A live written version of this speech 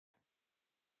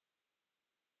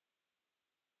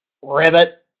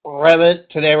Ribbit, ribbit.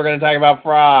 Today we're going to talk about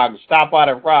frogs,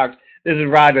 topwater frogs. This is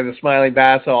Roger, the Smiling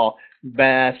BassHole.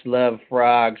 Bass love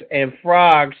frogs, and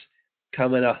frogs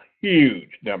come in a huge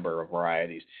number of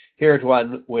varieties. Here's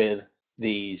one with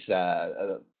these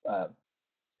rubber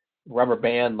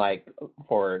band like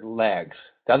for legs.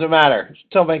 Doesn't matter.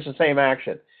 Still makes the same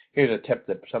action. Here's a tip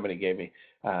that somebody gave me.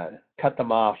 Cut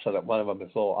them off so that one of them is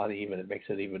a little uneven. It makes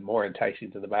it even more enticing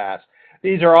to the bass.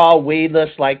 These are all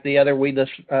weedless like the other weedless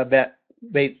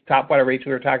bait, topwater baits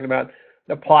we were talking about.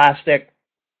 The plastic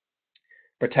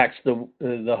protects the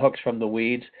hooks from the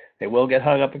weeds. They will get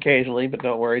hung up occasionally, but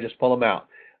don't worry, just pull them out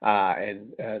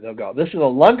and they'll go. This is a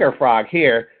lunker frog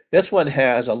here. This one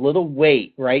has a little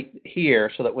weight right here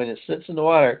so that when it sits in the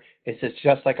water, it's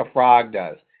just like a frog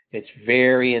does. It's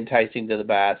very enticing to the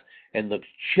bass and looks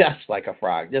just like a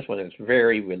frog. This one is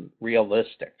very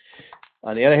realistic.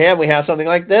 On the other hand, we have something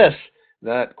like this.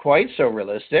 Not quite so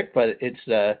realistic, but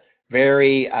it's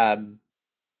very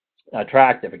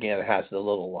attractive. Again, it has the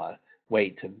little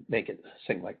weight to make it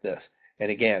sing like this.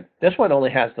 And again, this one only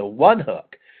has the one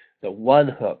hook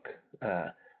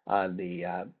on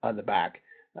the back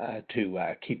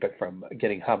to keep it from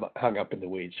getting hung up in the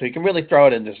weeds. So you can really throw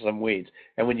it into some weeds.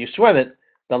 And when you swim it,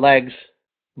 the legs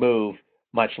move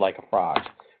much like a frog.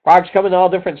 Frogs come in all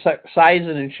different sizes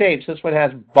and shapes. This one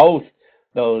has both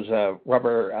those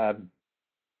rubber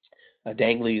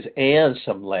danglies and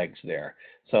some legs there.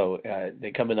 So they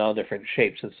come in all different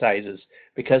shapes and sizes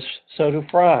because so do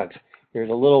frogs. Here's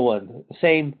a little one,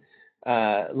 same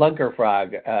lunker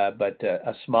frog, but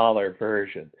a smaller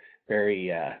version.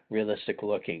 Very realistic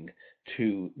looking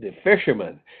to the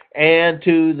fishermen and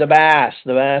to the bass.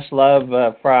 The bass love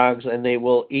frogs and they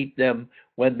will eat them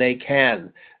when they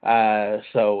can.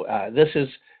 So this is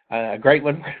a great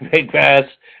one for big bass.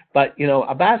 But, you know,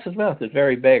 a bass's mouth is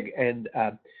very big, and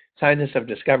scientists have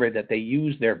discovered that they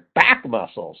use their back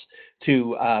muscles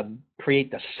to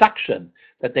create the suction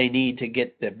that they need to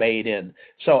get the bait in.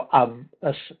 So a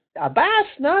bass,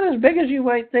 not as big as you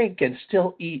might think, can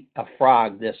still eat a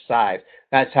frog this size.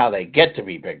 That's how they get to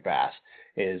be big bass,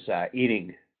 is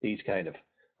eating these kind of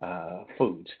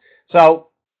foods. So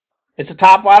it's a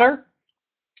topwater.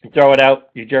 You throw it out,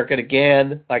 you jerk it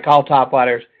again. Like all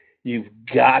topwaters, you've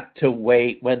got to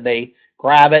wait. When they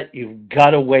grab it, you've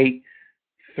got to wait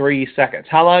 3 seconds.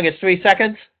 How long is 3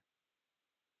 seconds?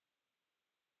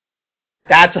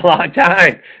 That's a long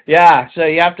time. Yeah, so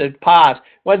you have to pause.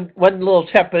 One little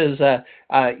tip is,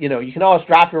 you know, you can always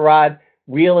drop your rod,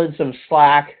 reel in some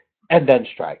slack, and then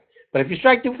strike. But if you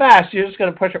strike too fast, you're just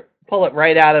going to pull it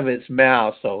right out of its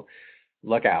mouth, so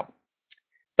look out.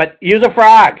 But use a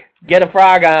frog. Get a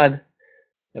frog on.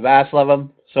 The bass love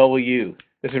them, so will you.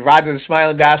 This is Roger the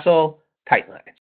Smiling BassHole. Tight line.